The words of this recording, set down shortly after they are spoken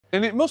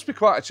And it must be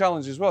quite a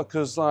challenge as well,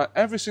 because like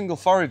every single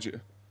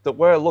forager that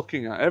we're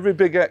looking at, every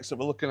Big X that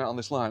we're looking at on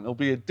this line, will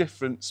be a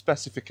different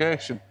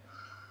specification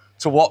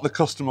to what the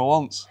customer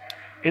wants.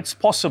 It's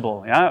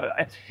possible,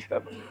 yeah.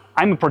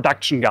 I'm a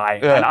production guy,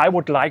 and I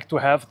would like to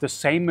have the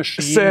same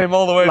machine,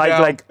 all the way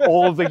down. like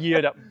all the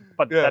year.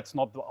 But that's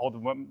not how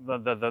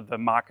the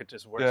market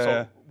is working.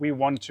 So we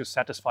want to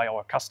satisfy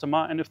our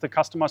customer, and if the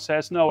customer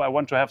says no, I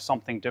want to have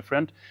something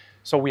different,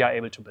 so we are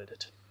able to build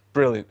it.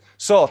 Brilliant.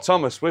 So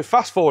Thomas, we've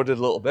fast forwarded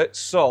a little bit.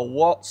 So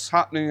what's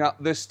happening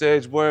at this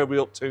stage? Where are we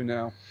up to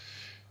now?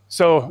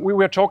 So we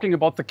were talking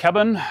about the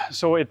cabin.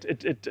 So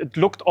it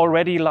looked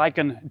already like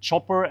a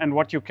chopper, and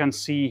what you can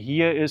see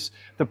here is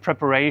the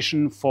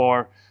preparation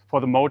for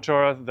the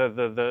motor,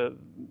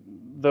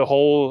 the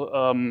whole.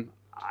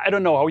 I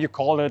don't know how you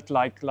call it,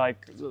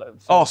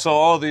 oh, so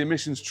all the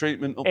emissions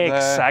treatment up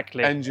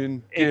exactly. there,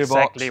 engine, gearbox.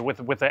 Exactly,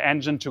 with the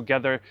engine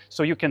together.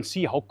 So you can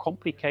see how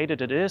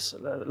complicated it is,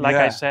 like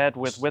I said,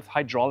 with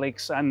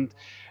hydraulics and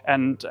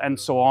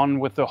so on,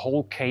 with the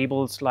whole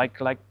cables, like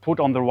put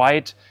on the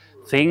right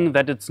thing,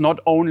 that it's not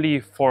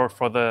only for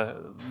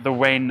the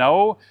way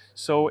now,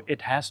 so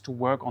it has to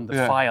work on the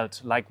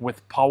field, like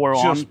with power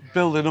on. Just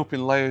building up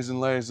in layers and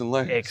layers and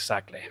layers.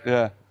 Exactly.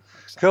 Yeah.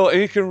 Cool.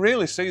 You can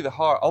really see the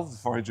heart of the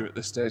forager at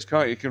this stage,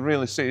 can't you? You can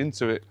really see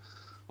into it,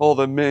 all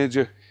the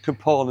major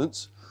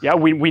components. Yeah,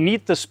 we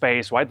need the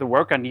space, right? The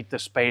worker needs the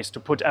space to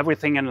put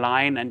everything in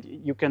line, and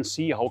you can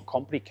see how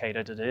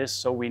complicated it is.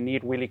 So we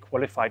need really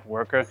qualified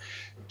worker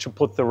to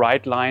put the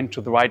right line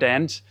to the right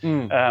end,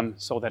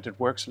 so that it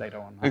works later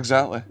on. Right?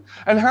 Exactly.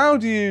 And how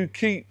do you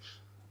keep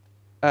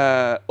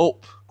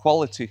up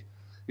quality?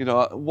 You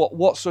know,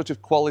 what sort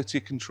of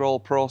quality control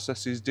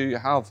processes do you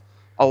have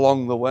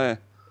along the way?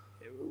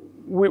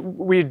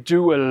 We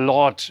do a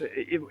lot.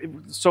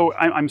 So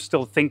I'm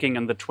still thinking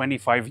in the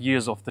 25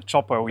 years of the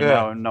chopper we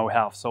now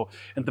have. So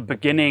in the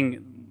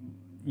beginning,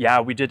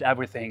 we did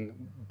everything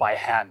by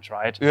hand,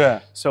 right?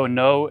 Yeah. So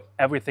now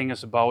everything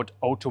is about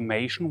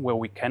automation. Where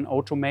we can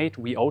automate,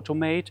 we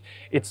automate.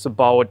 It's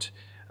about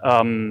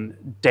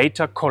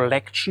data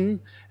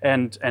collection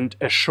and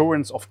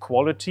assurance of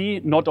quality.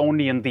 Not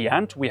only in the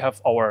end, we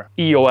have our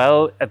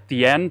EOL at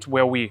the end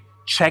where we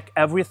check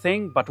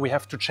everything, but we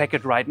have to check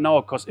it right now,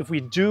 because if we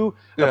do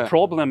a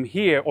problem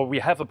here, or we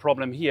have a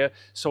problem here,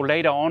 so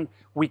later on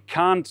we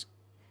can't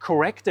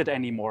correct it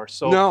anymore.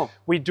 So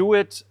we do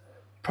it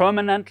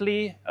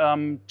permanently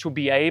to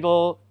be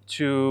able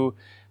to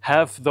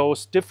have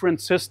those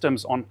different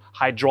systems on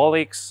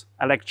hydraulics,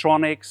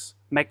 electronics,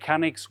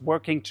 mechanics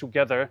working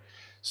together.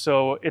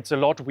 So it's a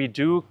lot we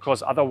do,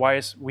 because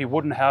otherwise we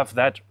wouldn't have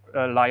that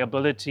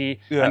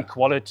liability and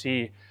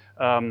quality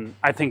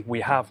I think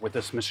we have with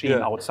this machine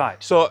outside.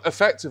 So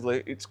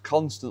effectively, it's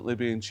constantly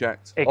being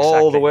checked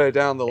all the way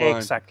down the line.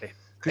 Exactly.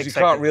 Because you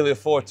can't really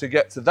afford to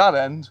get to that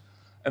end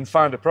and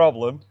find a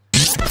problem